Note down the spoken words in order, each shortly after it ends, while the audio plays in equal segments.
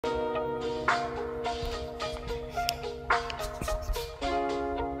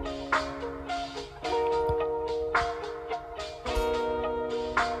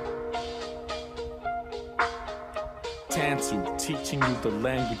teaching you the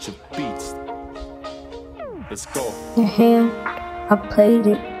language of beats. Let's go. The hand, I played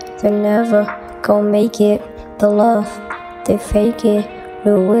it. They're never gon' make it. The love, they fake it.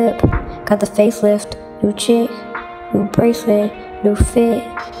 New whip, got the facelift. New chick, new bracelet, new fit.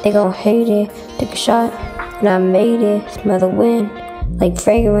 They gon' hate it. Take a shot, and I made it. Smell the wind, like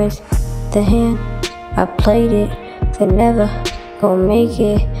fragrance. The hand, I played it. They're never gon' make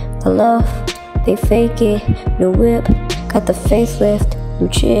it. The love, they fake it. New whip, got the facelift. New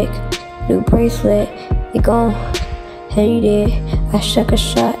chick, new bracelet. They gon' hate it. I shook a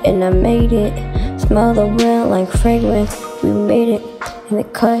shot and I made it. Smell the wind like fragrance. We made it in the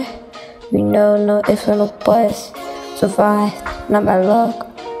cut. We know no ifs or no buts. Survived, not by luck.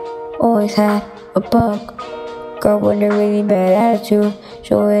 Always had a bug. Girl with a really bad attitude.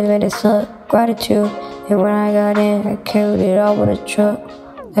 She always made it suck. Gratitude. And when I got in, I carried it all with a truck.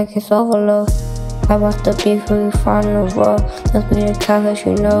 Like it's overload. I watched the beef when we find the road. Let's be the college,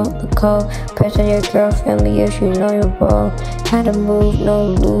 you know the code. Pressure your girl, family, if you know your role. Had to move, no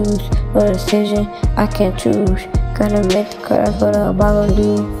lose, no decision, I can't choose. Gotta make the cut, that's what I'm about to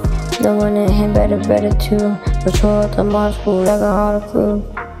do. No one in him better too. Patrol at the mall school like a hard crew.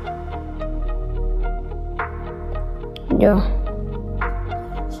 Yo.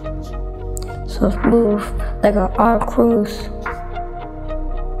 So smooth, like an art cruise.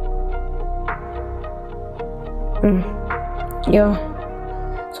 Yo,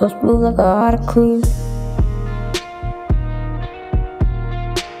 so smooth like a hot cruise.